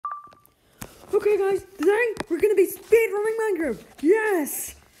Okay guys, today we're gonna be speedrunning Minecraft.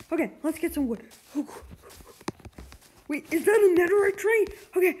 Yes! Okay, let's get some wood. Wait, is that a netherite tree?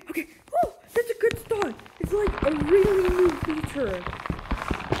 Okay. Oh, that's a good start. It's like a really new feature.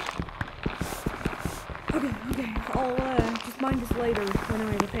 Okay, I'll just mine this later when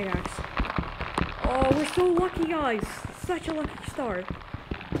I have a pickaxe. Oh, we're so lucky guys. Such a lucky start.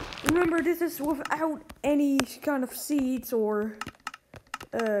 Remember, this is without any kind of seeds or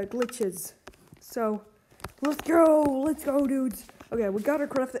glitches. So, let's go, dudes. Okay, we gotta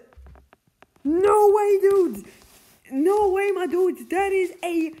craft it. No way, dudes! No way, my dudes. That is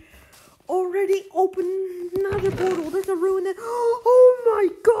a already open nether portal. There's a ruin that. Oh my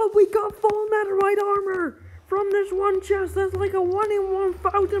god, we got full netherite armor from this one chest. That's like a 1 in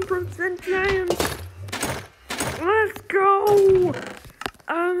 1,000% chance. Let's go.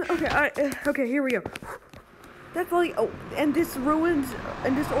 Okay, here we go. That's like, oh, and this ruins,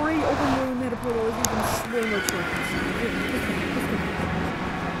 and this already open ruin nether portal is even way more chance.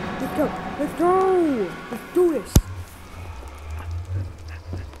 Let's go. Let's do this.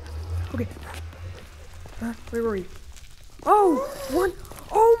 Okay. Where were you? Oh, one.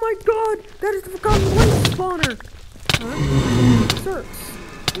 Oh my god, that is the forgotten blade spawner. Search.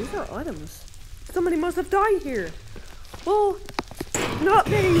 These are items. Somebody must have died here. Well, not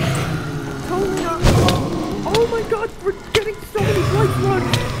me. Totally not. Oh my god, we're getting so many blade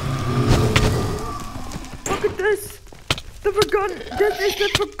spawns. Look at this. This is the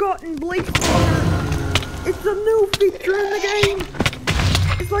forgotten blade spawner. It's a new feature in the game.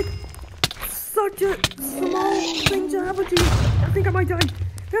 It's like such a small thing to happen to you. I think I might die.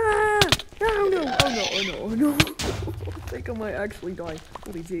 Oh no. I think I might actually die.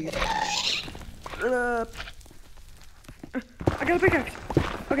 Holy jeez. I got a pickaxe.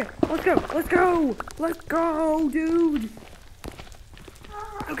 Okay, let's go, dude.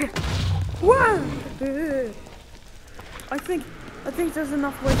 Okay. Whoa! I think there's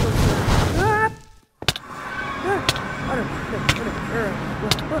enough wood for us.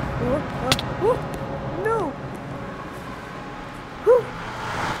 No.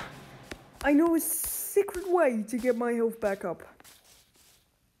 I know a secret way to get my health back up.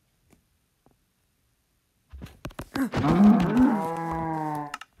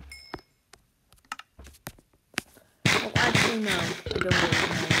 Well, actually, no. I don't really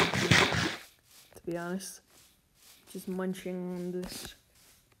know. To be honest, just munching on this.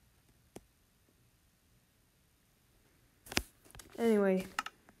 Anyway,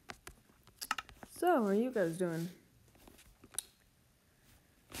 so how are you guys doing?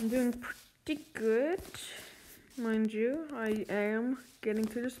 I'm doing pretty good, mind you. I am getting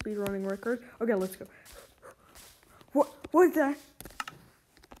to the speedrunning record. Okay, let's go. What is that?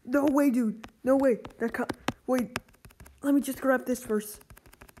 No way, dude. No way. Wait. Let me just grab this first.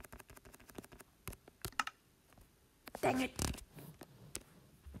 Dang it.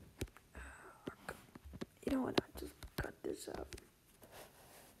 You know what? I just cut this out.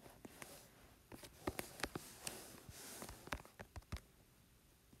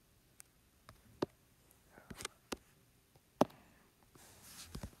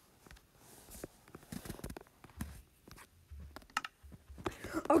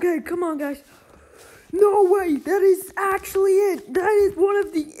 Okay, come on, guys. No way, that is actually it. That is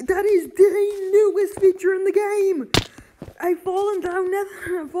the newest feature in the game. I've fallen down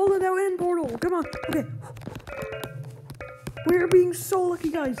end portal. Come on, okay. We're being so lucky,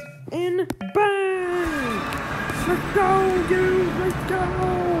 guys. And bang! Let's go, dude. Let's go.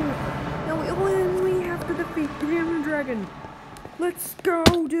 Now we only have to defeat the Ender Dragon. Let's go,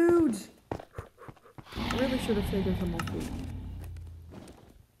 dudes. I really should have taken some more food.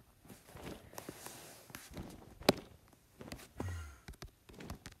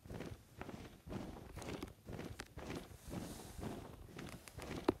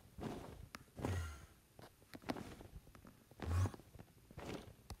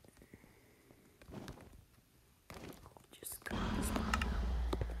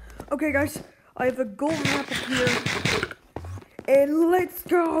 Okay, guys, I have a golden apple here, and let's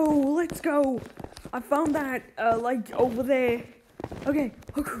go. I found that, like, over there. Okay.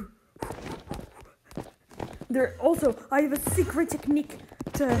 I have a secret technique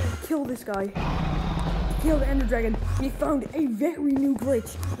to kill this guy. Kill the Ender Dragon. We found a very new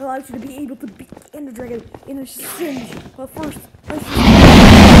glitch that allows you to be able to beat the Ender Dragon in a singe. But first, let's go.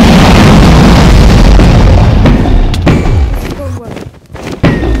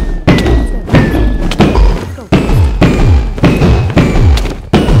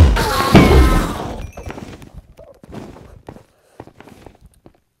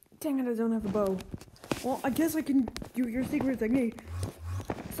 Dang it, I don't have a bow. Well, I guess I can do your secret technique.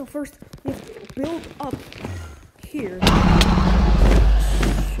 So first, we have to build up here.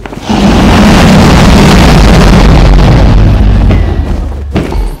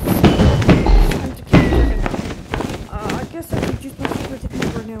 I guess I could use my secret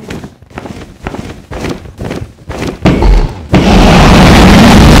technique right now.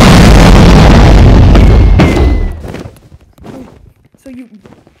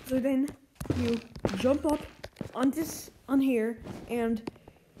 So then you jump up on here, and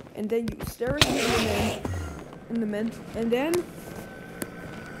then you stare at in the men, and then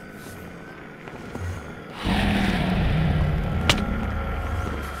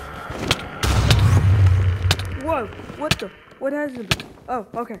whoa, what has it? Oh,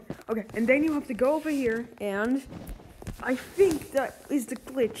 okay, and then you have to go over here, and I think that is the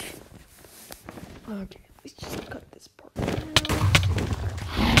glitch. Okay, let's just cut this part out.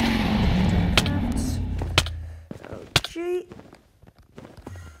 Okay.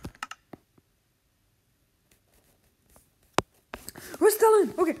 We're still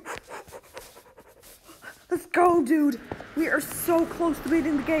in. Okay. Let's go, dude. We are so close to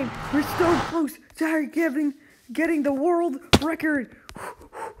beating the game. We're so close to getting the world record.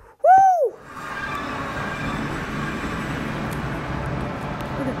 Woo!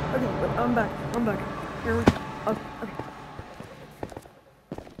 Okay. I'm back. Here we go. Okay.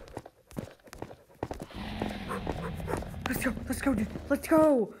 Let's go, dude. Let's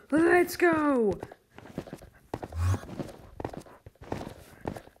go.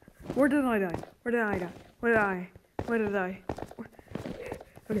 Where did I die?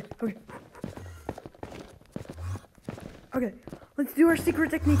 Okay, let's do our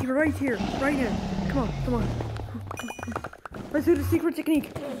secret technique right here, right now. Come on. Let's do the secret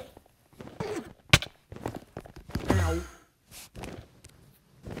technique. Ow.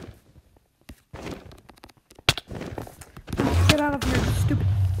 Get out of here, stupid.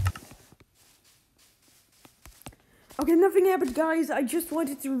 Okay, nothing happened, guys. I just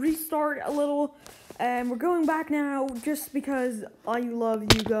wanted to restart a little. We're going back now just because I love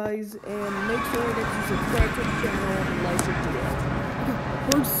you guys. And make sure that you subscribe to the channel and like the video. Okay,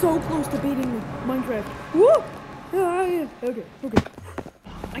 we're so close to beating Minecraft. Woo! Okay.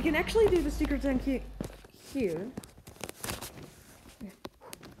 I can actually do the secret tank here. Okay.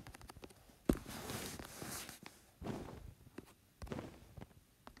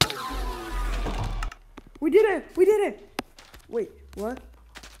 We did it! Wait, what?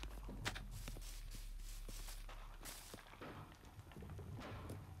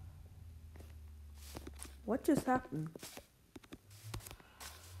 What just happened?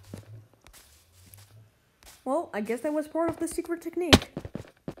 Well, I guess that was part of the secret technique.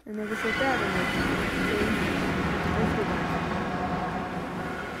 I never said that in it. Let's go back.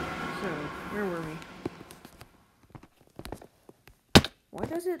 So, where were we? Why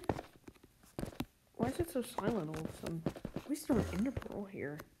is it so silent all of a sudden? At least there's an ender pearl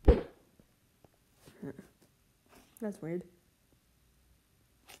here. That's weird.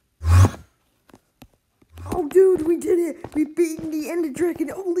 Oh, dude, we did it! We beat the ender dragon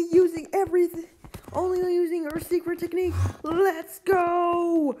only using our secret technique. Let's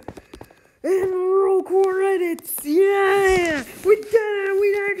go! And roll credits! Yeah! We did it!